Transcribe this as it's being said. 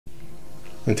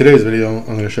In today's video, I'm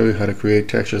going to show you how to create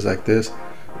textures like this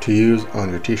to use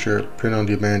on your t-shirt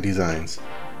print-on-demand designs.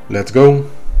 Let's go!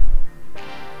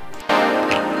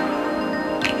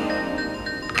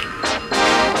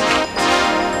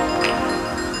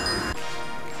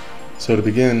 So to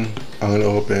begin, I'm going to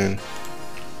open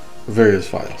various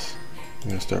files. I'm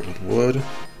going to start with wood.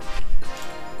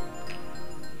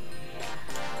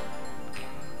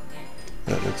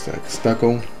 That looks like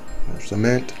stucco or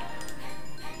cement.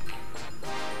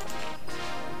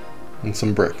 And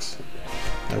some bricks.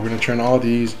 Now we're going to turn all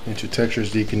these into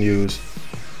textures that you can use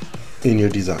in your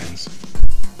designs.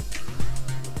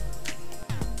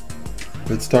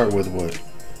 Let's start with wood.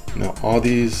 Now all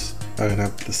these are going to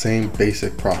have the same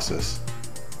basic process.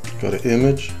 Go to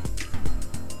image,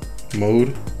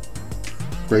 mode,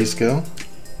 grayscale,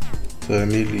 so it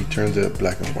immediately turns it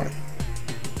black and white.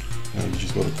 Now you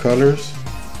just go to colors,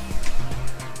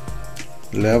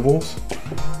 levels,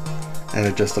 and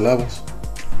adjust the levels.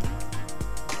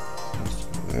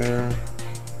 There.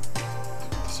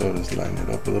 So just lighten it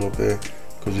up a little bit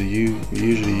because we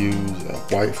usually use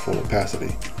white full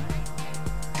opacity.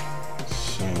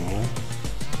 So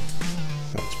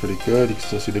that's pretty good. You can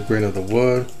still see the grain of the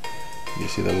wood. You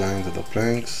see the lines of the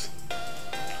planks.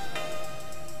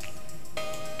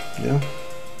 Yeah,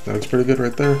 that looks pretty good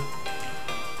right there.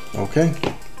 Okay,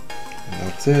 and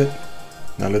that's it.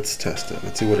 Now let's test it.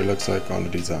 Let's see what it looks like on the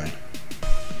design.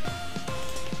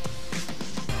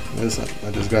 I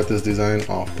just got this design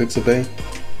off Pixabay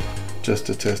just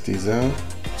to test these out.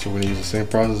 So we're going to use the same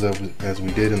process as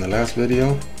we did in the last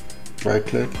video. Right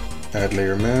click, add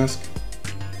layer mask,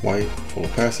 white full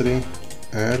opacity,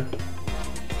 add,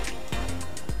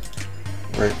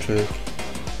 right click,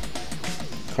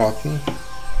 copy,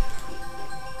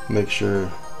 make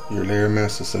sure your layer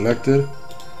mask is selected,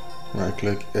 right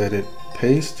click, edit,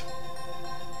 paste,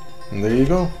 and there you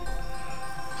go.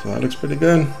 So that looks pretty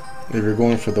good if you're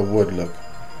going for the wood look.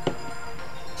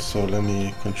 So let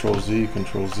me control Z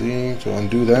to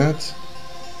undo that.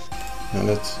 Now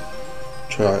let's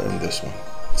try in this one.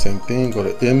 Same thing, go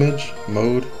to image,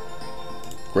 mode,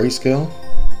 grayscale.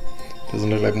 Doesn't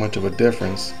look like much of a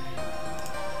difference,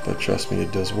 but trust me,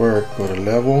 it does work. Go to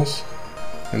levels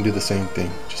and do the same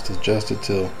thing. Just adjust it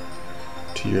to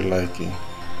your liking.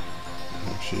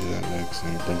 Actually, that looks,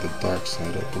 let me bring the dark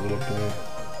side up a little bit.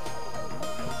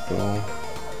 Go.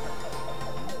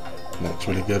 That's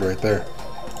really good right there.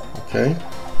 Okay.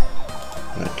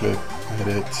 Right click,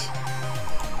 edit,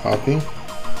 copy.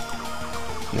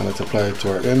 Now let's apply it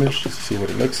to our image just to see what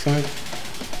it looks like.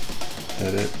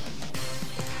 Edit,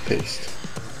 paste.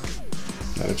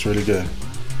 That looks really good.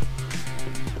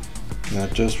 Now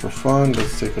just for fun,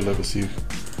 let's take a look and see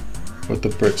what the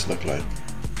bricks look like.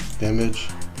 Image,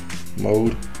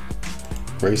 mode,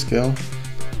 grayscale,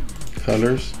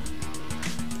 colors,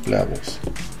 levels.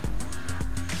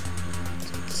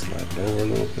 Slide lower a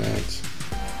little bit.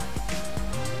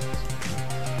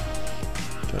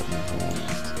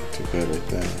 Too good right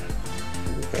there.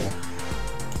 There we go.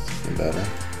 Something better.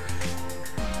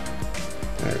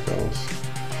 There it goes.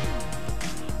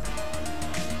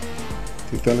 I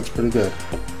think that looks pretty good.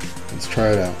 Let's try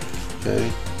it out.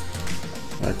 Okay.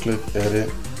 Right click, edit,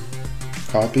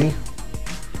 copy.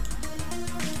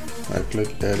 Right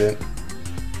click, edit,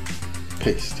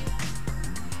 paste.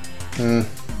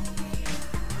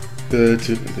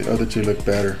 The other two look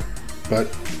better,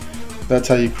 but that's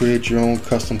how you create your own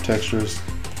custom textures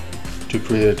to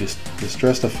create a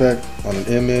distressed effect on an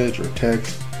image or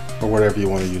text or whatever you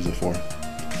want to use it for.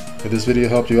 If this video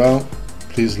helped you out,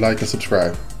 please like and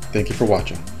subscribe. Thank you for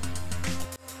watching.